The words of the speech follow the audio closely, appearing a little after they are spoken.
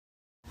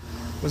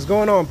What's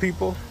going on,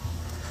 people?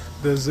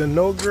 The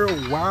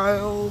Zinogre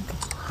Wild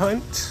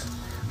Hunt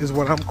is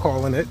what I'm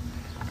calling it,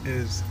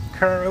 is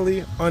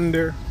currently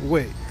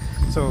underway.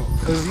 So,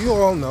 as you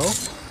all know,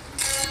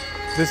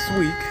 this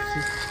week,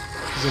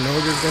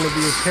 Zinogre is going to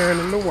be appearing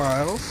in the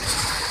wild.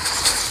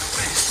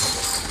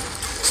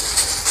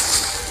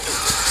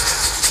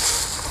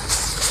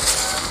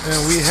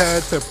 And we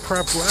had to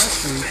prep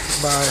last week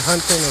by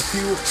hunting a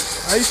few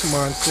ice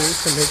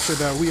monsters to make sure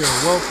that we are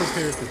well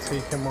prepared to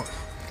take him on.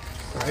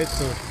 Alright,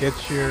 so get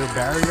your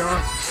barrier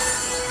on,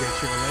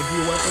 get your leggy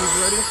weapons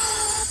ready,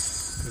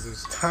 because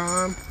it's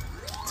time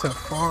to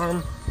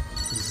farm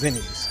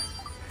zinnies.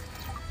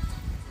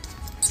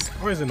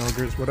 Or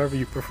Zinogres, whatever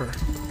you prefer.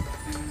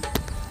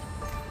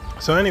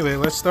 So anyway,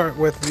 let's start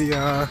with the,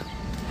 well,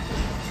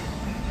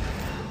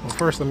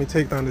 first let me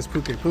take down this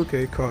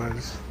Puke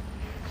cause,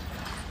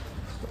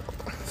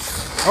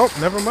 oh,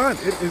 never mind,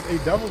 it is a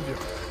double jump.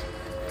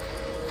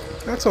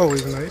 That's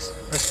always nice.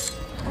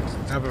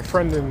 I have a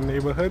friend in the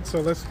neighborhood, so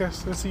let's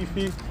see if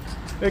he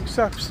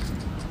accepts.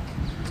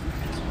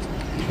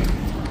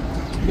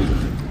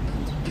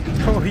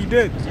 Oh, he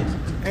did,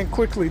 and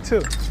quickly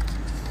too.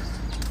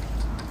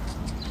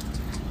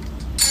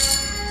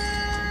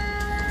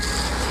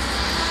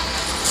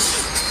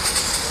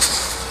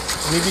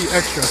 Let me be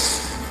extra.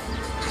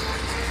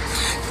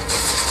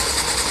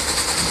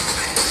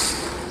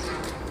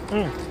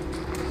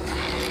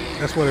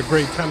 That's what a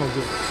great pen will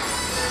do.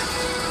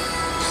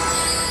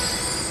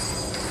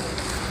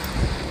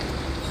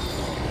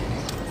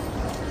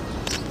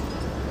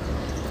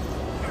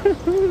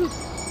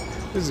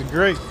 This is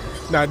great.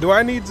 Now, do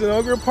I need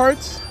Zinogre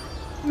parts?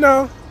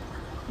 No,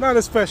 not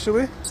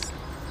especially.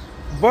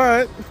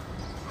 But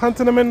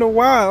hunting them in the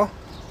wild,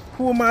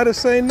 who am I to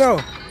say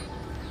no?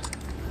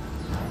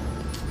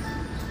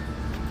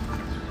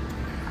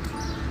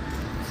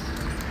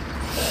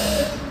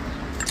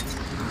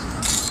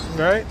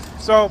 Right?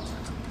 So,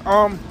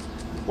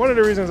 one of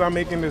the reasons I'm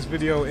making this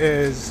video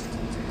is,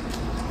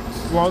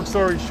 long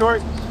story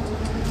short,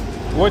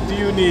 what do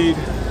you need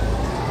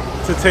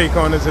to take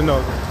on a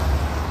Zinogre,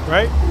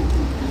 right?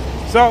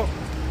 So,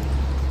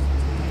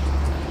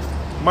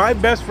 my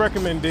best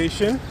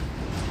recommendation,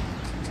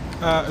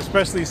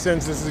 especially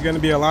since this is going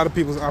to be a lot of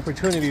people's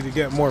opportunity to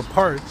get more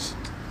parts,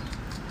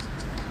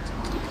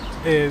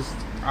 is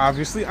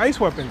obviously ice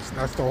weapons.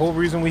 That's the whole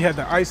reason we had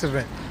the ice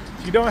event.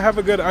 If you don't have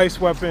a good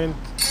ice weapon,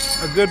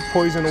 a good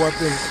poison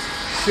weapon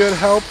should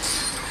help,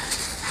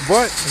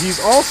 but he's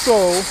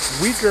also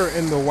weaker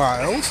in the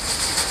wild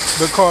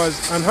because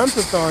on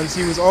Huntathons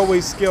he was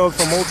always scaled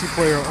for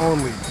multiplayer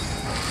only.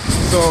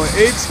 So an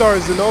 8-star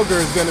Zinogre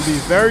is going to be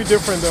very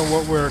different than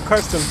what we're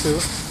accustomed to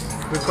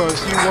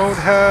because he won't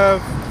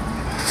have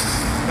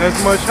as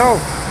much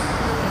health.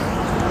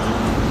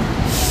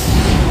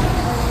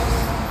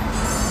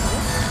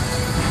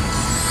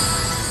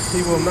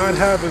 He will not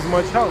have as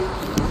much health.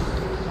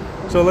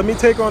 So let me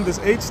take on this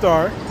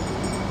 8-star,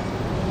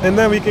 and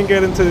then we can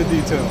get into the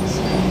details.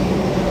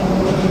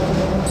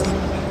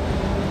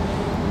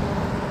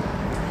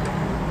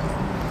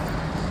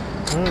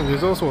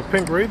 There's also a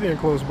pink radiant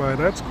close by.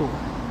 That's cool.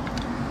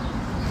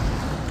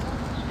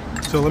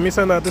 So let me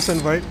send out this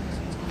invite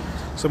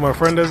so my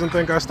friend doesn't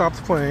think I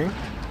stopped playing.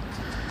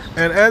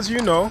 And as you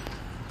know,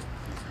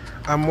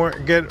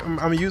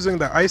 I'm using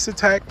the Ice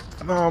Attack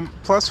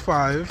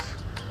 +5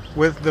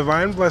 with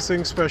Divine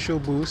Blessing special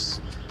boost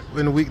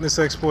in Weakness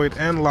Exploit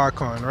and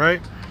Lock On,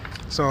 right?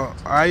 So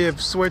I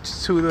have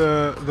switched to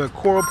the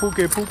Coral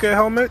Puke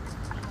helmet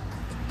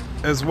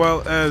as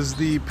well as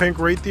the pink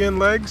Raytheon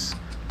legs,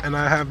 and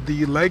I have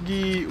the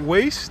leggy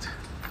waist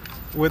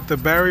with the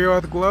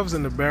Barrioth gloves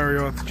and the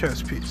Barrioth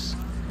chest piece.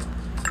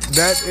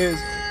 That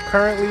is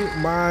currently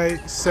my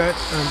set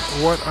and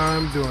what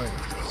I'm doing.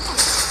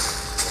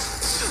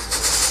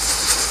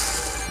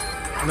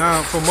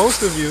 Now for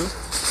most of you,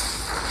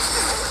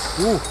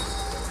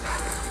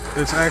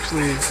 it's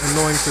actually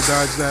annoying to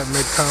dodge that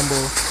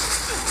mid-combo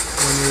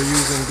when you're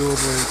using dual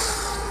blades.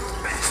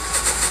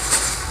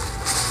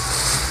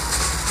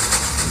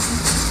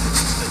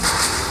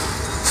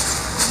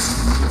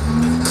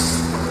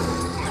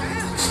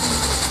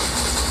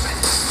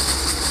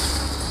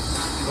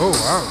 Oh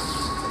wow,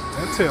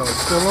 that tail is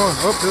still on.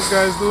 Oh, this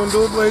guy's doing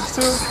dual blades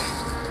too.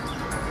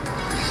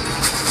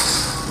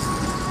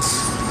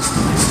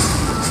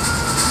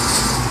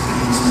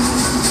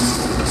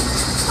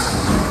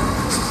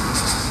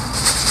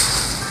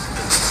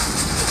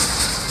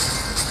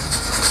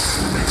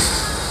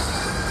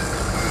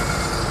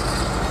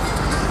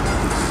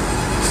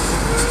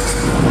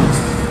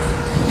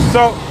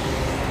 So,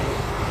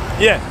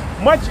 yeah,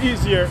 much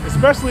easier,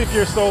 especially if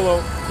you're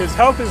solo. His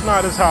health is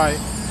not as high.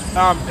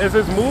 Is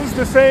his moves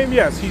the same?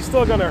 Yes, he's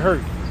still gonna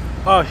hurt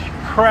a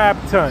crap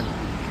ton.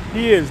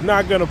 He is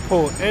not gonna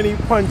pull any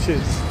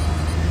punches.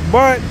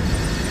 But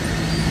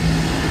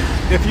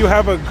if you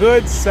have a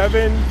good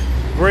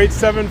grade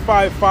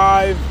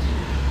 755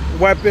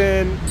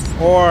 weapon,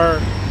 or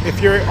if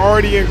you're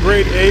already in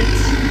grade 8,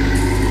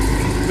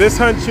 this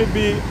hunt should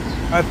be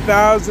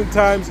 1,000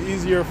 times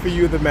easier for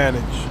you to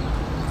manage.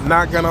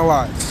 Not gonna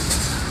lie.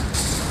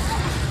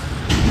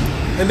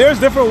 And there's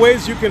different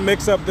ways you can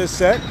mix up this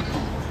set.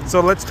 So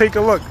let's take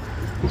a look.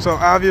 So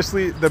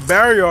obviously the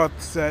barrier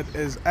set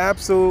is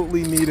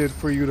absolutely needed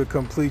for you to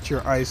complete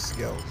your ice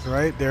skills,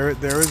 right? There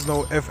is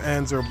no ifs,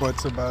 ands, or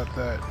buts about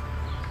that,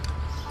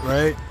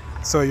 right?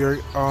 So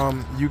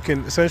you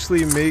can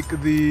essentially make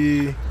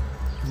the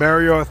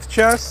barrier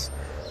chest,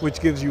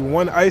 which gives you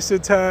 1 ice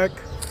attack.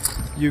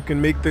 You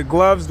can make the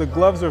gloves. The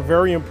gloves are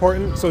very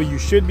important, so you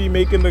should be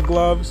making the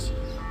gloves.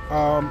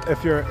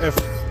 If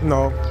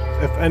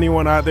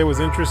anyone out there was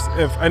interested,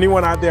 if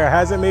anyone out there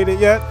hasn't made it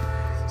yet,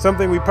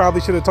 something we probably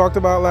should have talked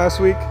about last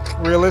week,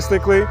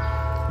 realistically,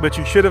 but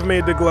you should have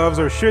made the gloves,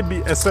 or should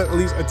be at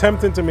least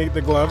attempting to make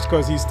the gloves,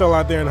 because he's still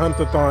out there in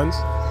Huntathons.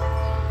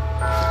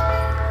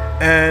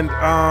 And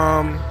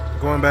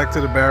going back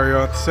to the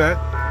barrier set,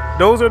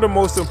 those are the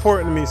most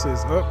important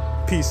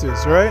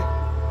pieces, right?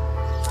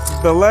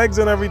 The legs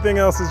and everything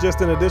else is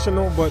just an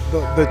additional, but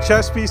the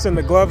chest piece and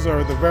the gloves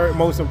are the very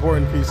most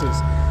important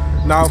pieces.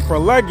 Now for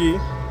leggy,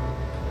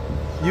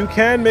 you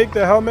can make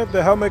the helmet.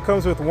 The helmet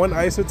comes with 1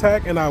 ice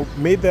attack, and I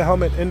made the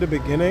helmet in the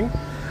beginning.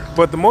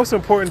 But the most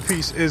important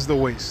piece is the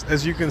waist.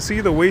 As you can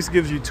see, the waist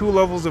gives you 2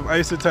 levels of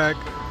ice attack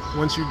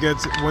once you get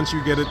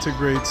it to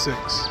grade 6.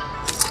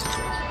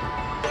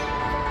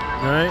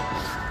 All right.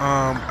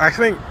 I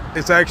think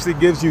it actually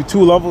gives you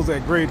 2 levels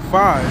at grade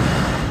 5.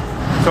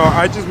 So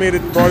I just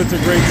brought it to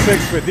grade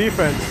 6 for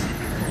defense.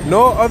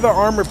 No other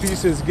armor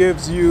pieces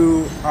gives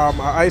you an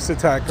ice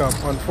attack up,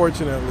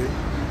 unfortunately.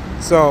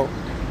 So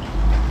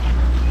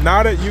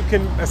now that you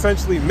can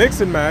essentially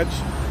mix and match,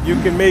 you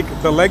can make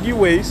the leggy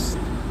waist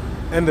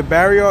and the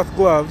barrier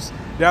gloves.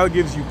 That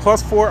gives you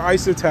 +4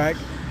 ice attack,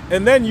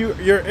 and then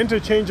you're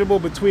interchangeable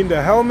between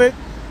the helmet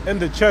and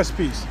the chest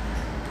piece.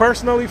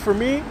 Personally, for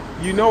me,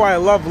 I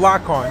love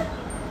lock-on,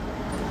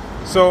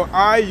 so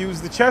I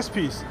use the chest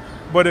piece.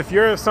 But if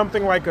you're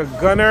something like a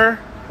gunner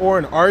or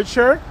an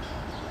archer,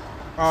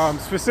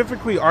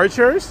 specifically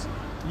archers,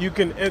 you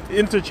can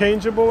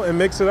interchangeable and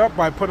mix it up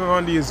by putting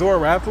on the Azor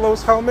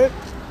Rathalos helmet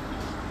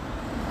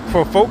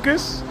for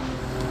focus,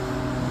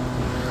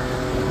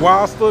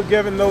 while still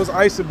giving those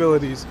ice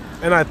abilities.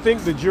 And I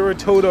think the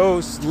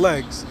Juratodos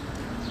legs,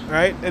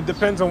 right? It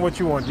depends on what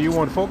you want. Do you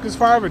want focus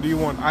 5 or do you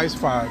want ice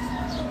 5?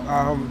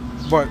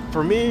 But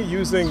for me,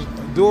 using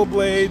dual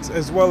blades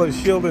as well as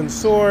shield and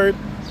sword,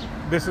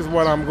 this is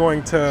what I'm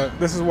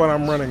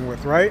running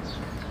with, right?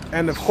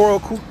 And if Coral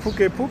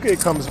Puke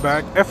comes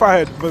back, if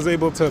I was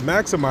able to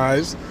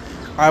maximize,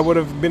 I would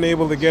have been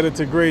able to get it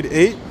to grade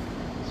 8,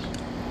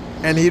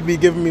 and he'd be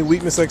giving me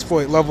weakness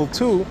exploit level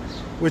 2,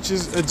 which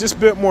is just a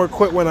bit more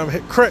crit when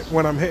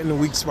I'm hitting the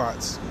weak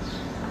spots,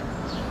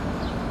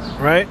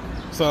 right?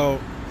 So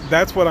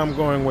that's what I'm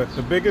going with.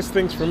 The biggest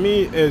things for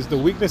me is the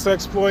weakness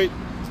exploit,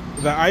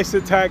 the ice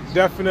attack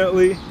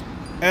definitely,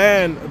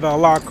 and the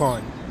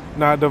lock-on.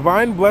 Now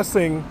Divine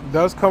Blessing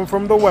does come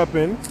from the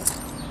weapon,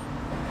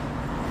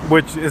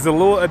 which is a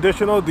little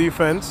additional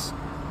defense,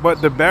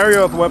 but the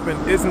barrier weapon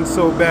isn't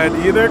so bad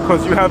either,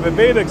 because you have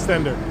evade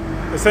extender.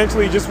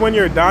 Essentially, just when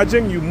you're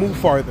dodging, you move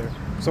farther.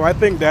 So I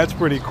think that's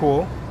pretty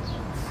cool.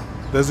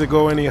 Does it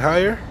go any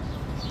higher?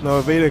 No,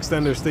 evade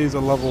extender stays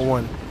at level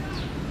 1.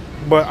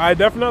 But I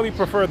definitely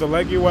prefer the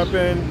leggy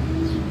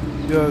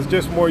weapon. There's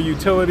just more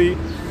utility.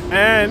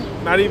 And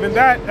not even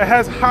that, it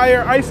has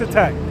higher ice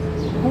attack.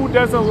 Who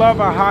doesn't love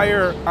a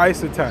higher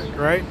ice attack,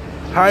 right?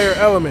 Higher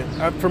element.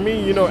 For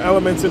me,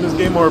 elements in this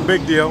game are a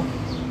big deal.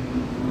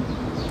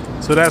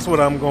 So that's what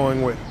I'm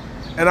going with.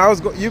 And I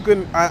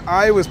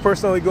was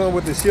personally going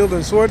with the shield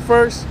and sword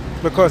first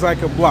because I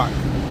could block.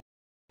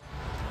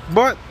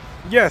 But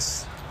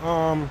yes,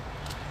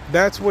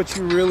 that's what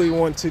you really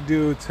want to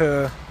do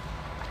to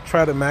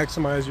try to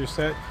maximize your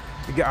set.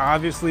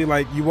 Obviously,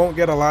 you won't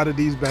get a lot of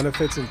these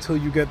benefits until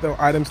you get the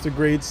items to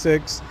grade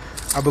 6.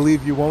 I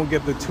believe you won't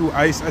get the 2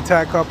 ice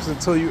attack ups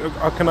until you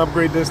can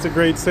upgrade this to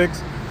grade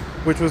 6,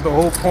 which was the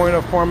whole point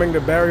of farming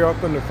the barrier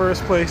up in the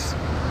first place.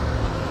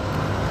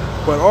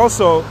 But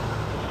also,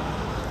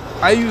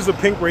 I use the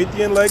pink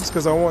Raytheon legs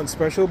because I want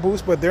special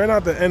boost, but they're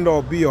not the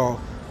end-all be-all.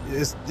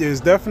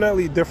 There's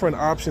definitely different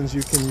options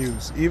you can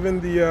use.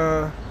 Even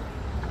the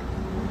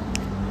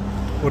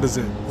what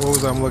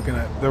was I'm looking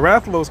at? The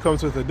Rathalos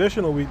comes with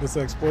additional weakness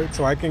exploit,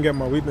 so I can get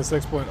my weakness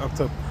exploit up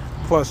to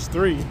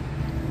 +3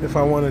 if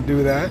I want to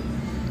do that.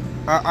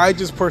 I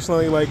just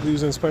personally like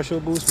using special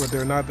boost, but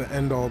they're not the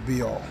end-all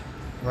be-all,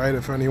 right?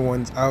 If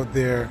anyone's out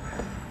there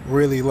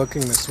really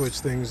looking to switch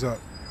things up.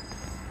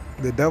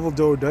 The Devil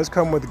Doe does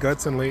come with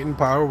guts and latent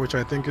power, which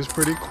I think is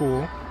pretty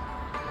cool.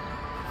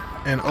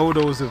 And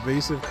Odo's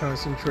evasive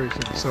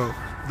concentration. So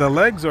the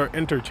legs are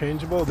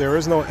interchangeable. There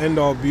is no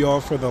end-all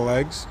be-all for the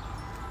legs.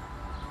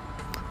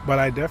 But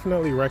I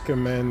definitely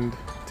recommend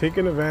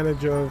taking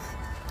advantage of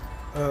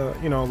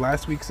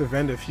last week's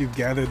event if you've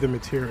gathered the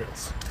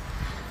materials.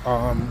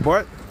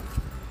 But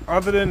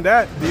other than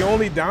that, the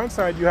only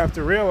downside you have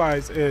to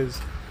realize is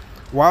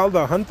while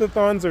the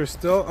Huntathons are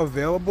still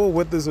available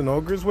with the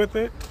Zinogres with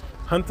it,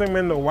 hunting them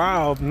in the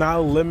wild now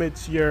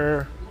limits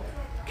your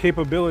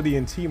capability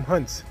in team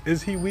hunts.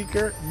 Is he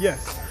weaker?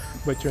 Yes,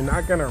 but you're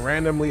not gonna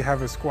randomly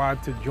have a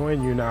squad to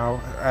join you now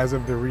as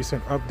of the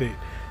recent update.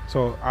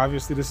 So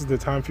obviously this is the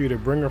time for you to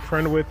bring a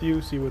friend with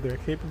you, see what they're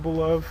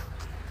capable of.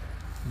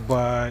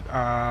 But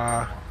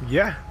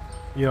yeah,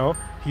 you know,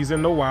 he's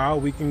in the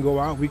wild. We can go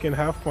out, we can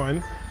have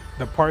fun.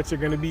 The parts are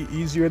going to be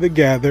easier to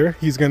gather.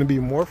 He's going to be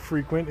more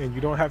frequent, and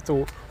you don't have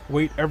to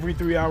wait every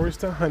 3 hours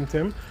to hunt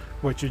him,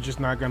 but you're just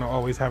not going to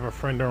always have a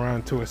friend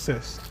around to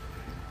assist.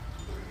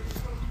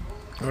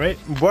 All right,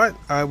 but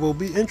I will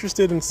be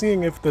interested in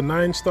seeing if the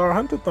 9-star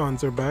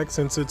hunt-a-thons are back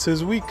since it's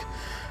his week.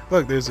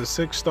 Look, there's a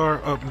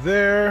 6-star up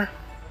there,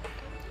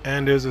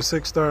 and there's a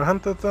 6-star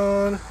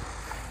hunt-a-thon.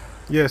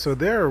 Yeah, so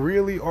they're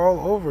really all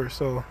over,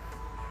 so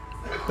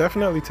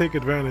definitely take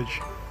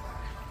advantage.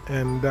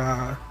 And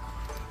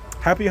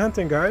happy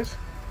hunting, guys.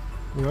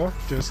 You know,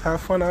 just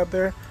have fun out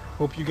there.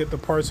 Hope you get the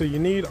parts that you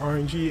need.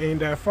 RNG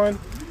ain't that fun,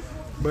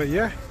 but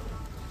yeah.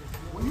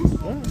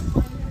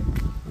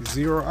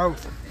 0 out.